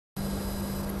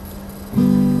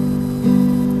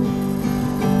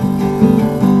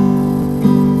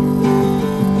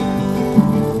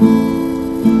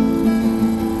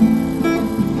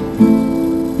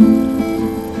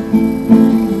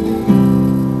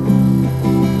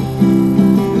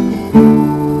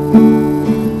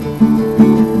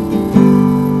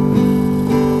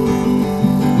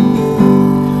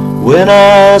when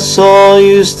I saw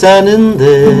you standing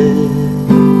there,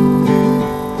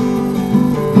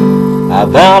 I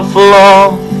about fell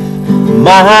off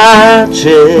my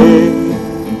chair.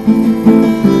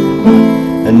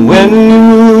 And when you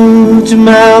moved your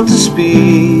mouth to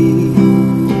speak,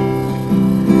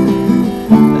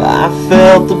 I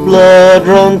felt the blood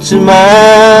run to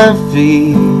my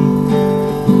feet.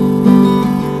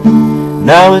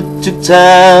 Now it took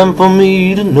time for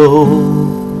me to know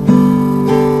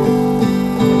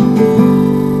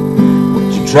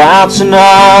what you tried so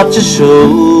not to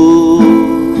show.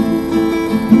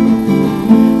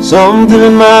 Something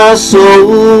in my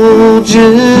soul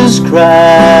just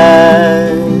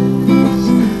cries.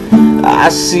 I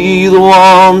see the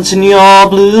warmth in your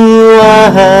blue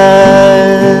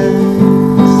eyes,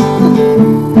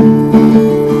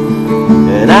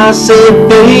 and I said,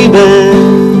 baby,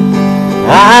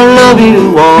 I love you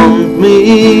to want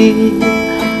me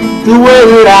the way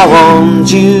that I want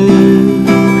you,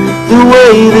 the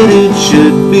way that it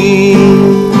should be.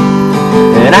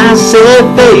 And I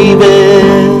said, baby,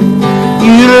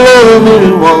 you love me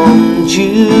to want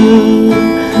you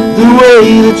the way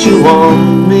that you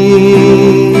want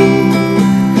me.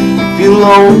 If you're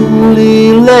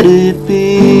lonely, let it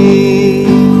be.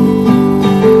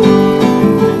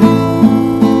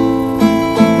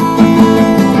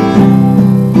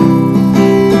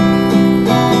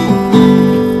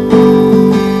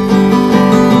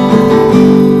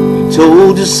 You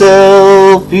told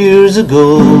yourself years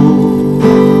ago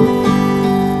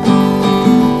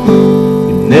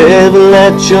never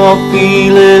let your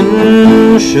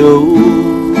feelings show.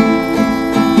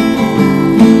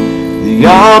 The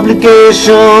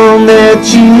obligation that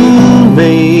you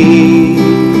made,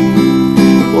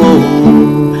 oh,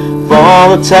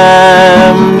 for the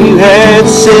time you had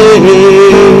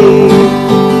saved.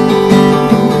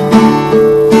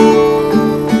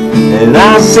 And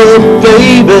I said,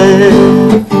 baby,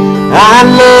 I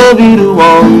love you to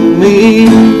want me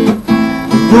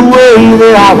the way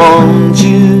that I want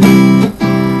you,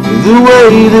 the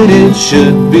way that it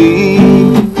should be.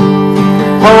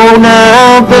 Oh,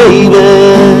 now, baby,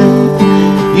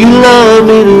 you love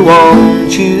me to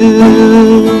want you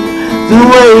the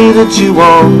way that you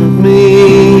want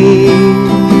me.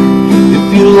 If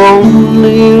you're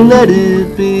lonely, let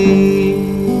it be.